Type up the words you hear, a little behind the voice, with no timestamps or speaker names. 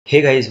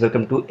Hey guys,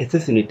 welcome to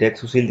SS Unitech.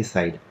 Sushil this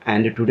side,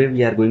 and today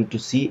we are going to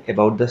see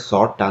about the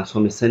sort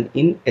transformation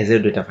in Azure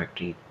Data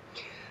Factory.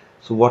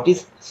 So what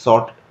is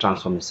sort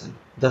transformation?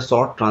 The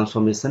sort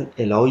transformation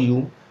allow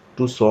you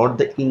to sort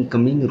the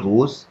incoming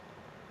rows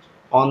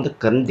on the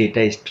current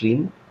data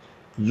stream.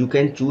 You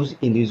can choose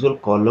individual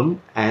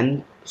column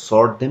and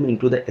sort them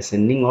into the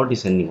ascending or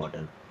descending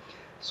order.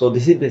 So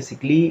this is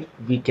basically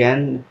we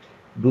can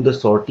do the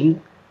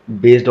sorting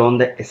based on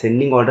the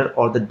ascending order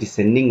or the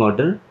descending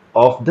order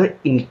of the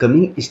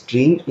incoming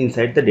stream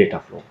inside the data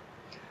flow.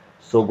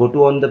 So go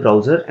to on the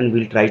browser and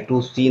we'll try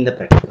to see in the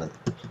practical.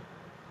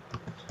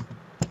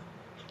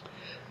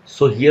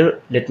 So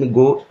here let me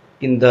go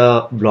in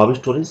the blob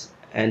storage,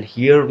 and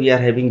here we are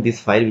having this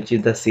file which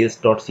is the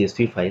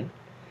sales.csv file,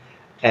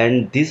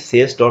 and this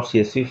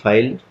sales.csv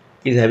file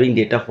is having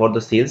data for the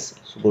sales.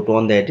 So go to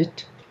on the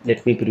edit,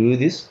 let me preview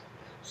this.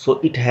 So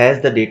it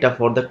has the data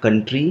for the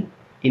country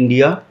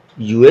India,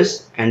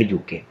 US and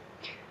UK.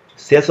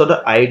 Sales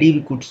order ID,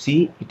 we could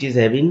see it is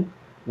having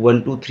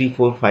 1 2 3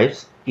 4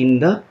 5 in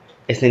the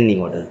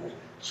ascending order.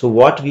 So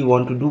what we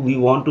want to do, we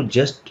want to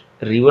just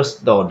reverse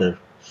the order.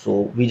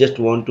 So we just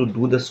want to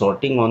do the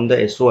sorting on the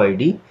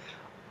SOID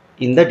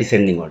in the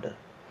descending order.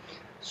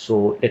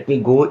 So let me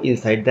go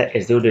inside the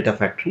Azure Data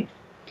Factory.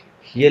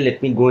 Here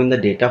let me go in the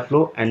data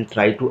flow and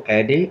try to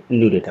add a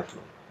new data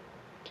flow.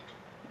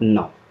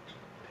 Now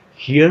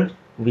here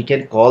we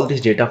can call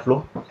this data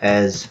flow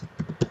as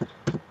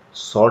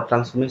sort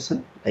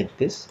transformation like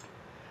this.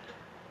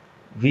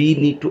 We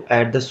need to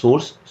add the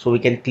source, so we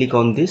can click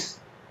on this,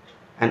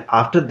 and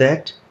after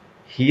that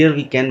here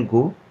we can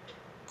go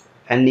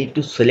and need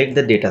to select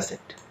the data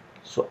set.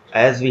 So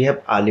as we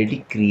have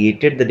already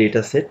created the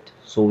data set,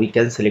 so we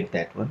can select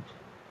that one.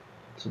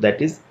 So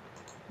that is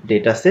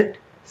data set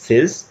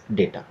sales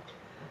data.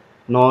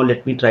 Now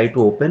let me try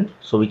to open,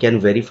 so we can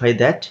verify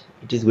that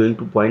it is going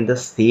to point the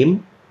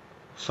same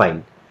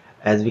file.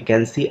 As we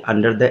can see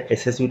under the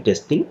SSU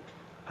testing,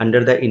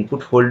 under the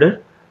input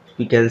folder,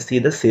 we can see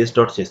the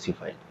sales.csv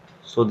file.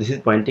 So this is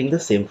pointing the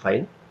same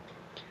file.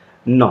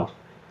 Now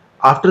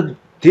after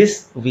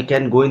this we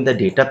can go in the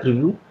data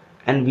preview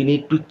and we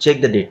need to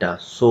check the data.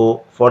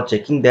 So for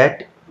checking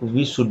that,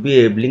 we should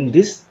be enabling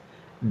this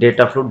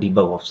data flow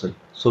debug option.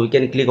 So we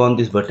can click on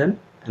this button,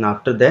 and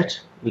after that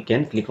we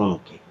can click on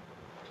OK.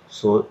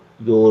 So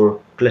your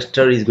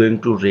cluster is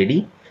going to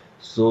ready,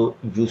 so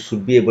you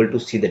should be able to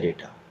see the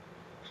data.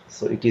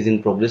 So it is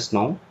in progress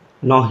now.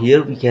 Now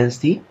here we can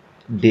see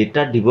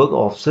data debug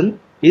option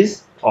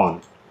is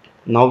on.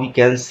 Now we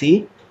can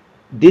see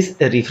this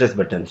refresh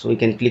button, so we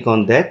can click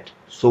on that.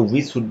 So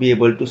we should be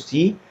able to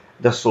see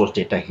the source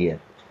data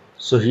here.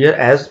 So here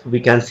as we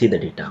can see the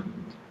data.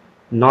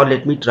 Now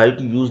let me try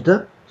to use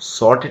the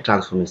sort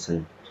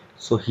transformation.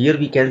 So here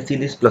we can see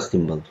this plus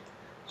symbol,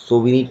 so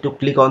we need to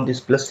click on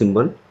this plus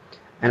symbol,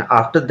 and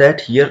after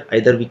that here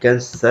either we can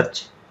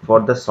search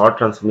for the sort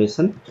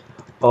transformation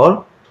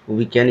or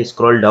we can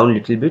scroll down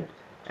little bit,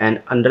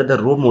 and under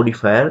the row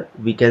modifier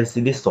we can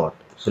see the sort.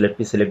 So let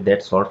me select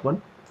that sort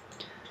one,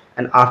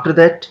 and after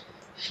that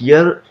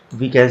here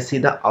we can see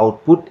the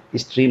output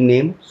stream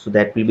name, so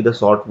that will be the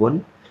sort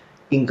one,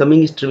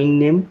 incoming stream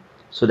name,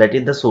 so that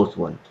is the source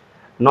one.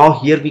 Now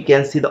here we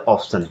can see the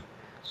option.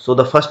 So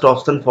the first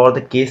option for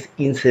the case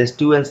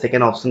insensitive and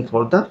second option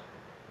for the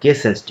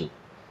case sensitive.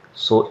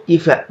 So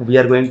if we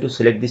are going to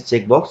select this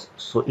checkbox,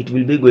 so it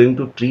will be going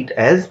to treat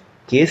as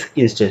case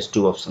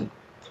insensitive option.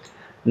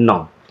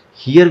 Now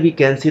here we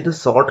can see the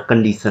sort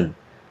condition.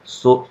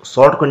 So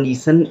sort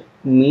condition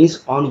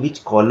means on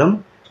which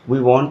column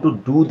we want to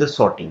do the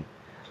sorting.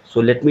 So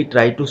let me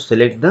try to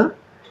select the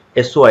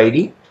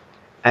SOID,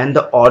 and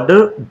the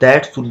order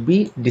that should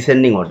be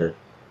descending order.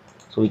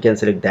 So we can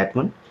select that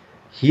one.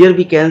 Here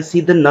we can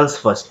see the nulls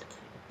first.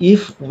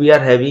 If we are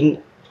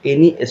having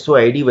any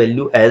SOID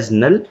value as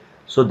null,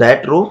 so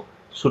that row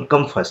should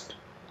come first.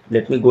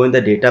 Let me go in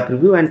the data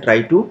preview and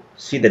try to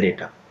see the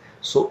data.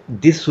 So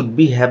this should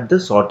be have the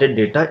sorted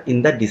data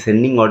in the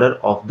descending order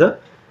of the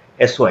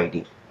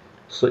SOID.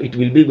 So it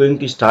will be going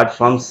to start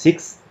from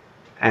 6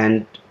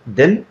 and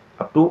then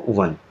up to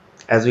 1,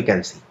 as we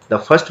can see. The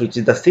first, which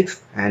is the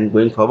 6th, and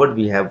going forward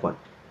we have 1.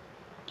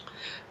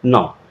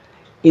 Now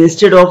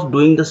instead of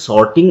doing the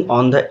sorting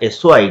on the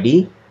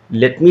SOID,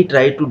 let me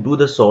try to do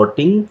the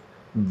sorting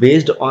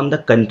based on the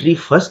country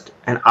first,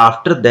 and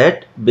after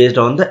that based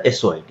on the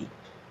SOID.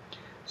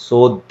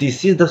 So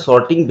this is the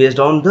sorting based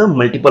on the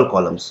multiple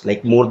columns,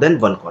 like more than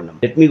one column.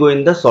 Let me go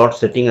in the sort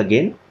setting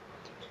again,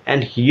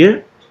 and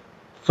here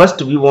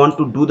first we want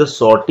to do the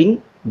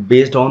sorting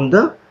based on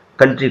the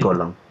country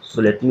column.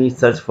 So let me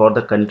search for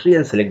the country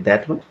and select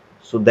that one.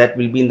 So that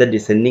will be in the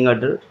descending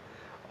order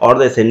or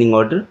the ascending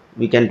order,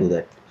 we can do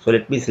that. So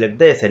let me select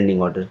the ascending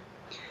order.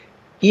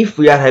 If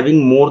we are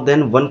having more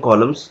than one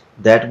columns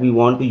that we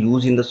want to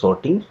use in the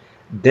sorting,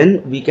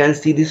 then we can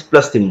see this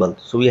plus symbol.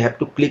 So we have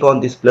to click on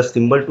this plus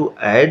symbol to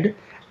add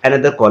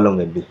another column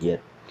value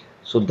here.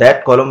 So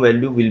that column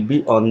value will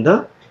be on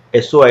the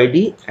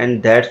SOID,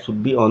 and that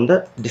should be on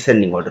the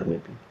descending order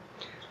maybe.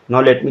 Now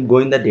let me go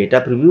in the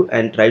data preview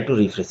and try to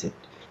refresh it.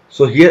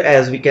 So here,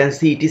 as we can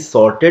see, it is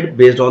sorted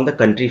based on the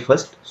country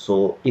first.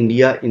 So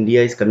India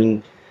is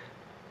coming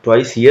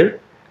twice here,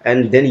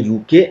 and then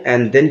UK,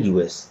 and then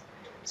US.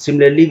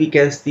 Similarly, we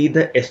can see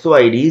the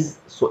SOIDs.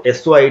 So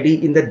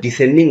SOID in the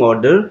descending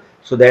order.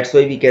 So that's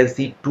why we can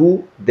see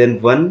 2,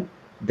 then 1,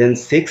 then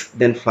 6,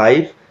 then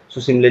 5. So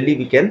similarly,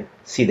 we can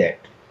see that.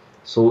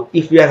 So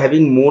if we are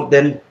having more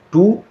than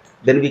 2,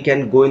 then we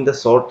can go in the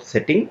sort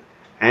setting,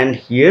 and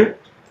here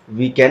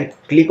we can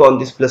click on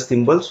this plus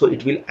symbol, so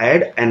it will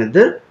add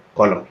another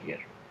column here.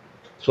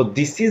 So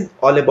this is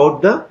all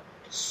about the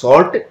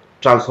sort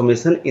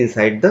transformation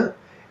inside the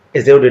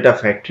Azure Data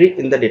Factory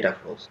in the data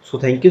flows. So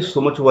thank you so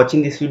much for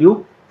watching this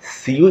video.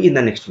 See you in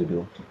the next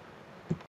video.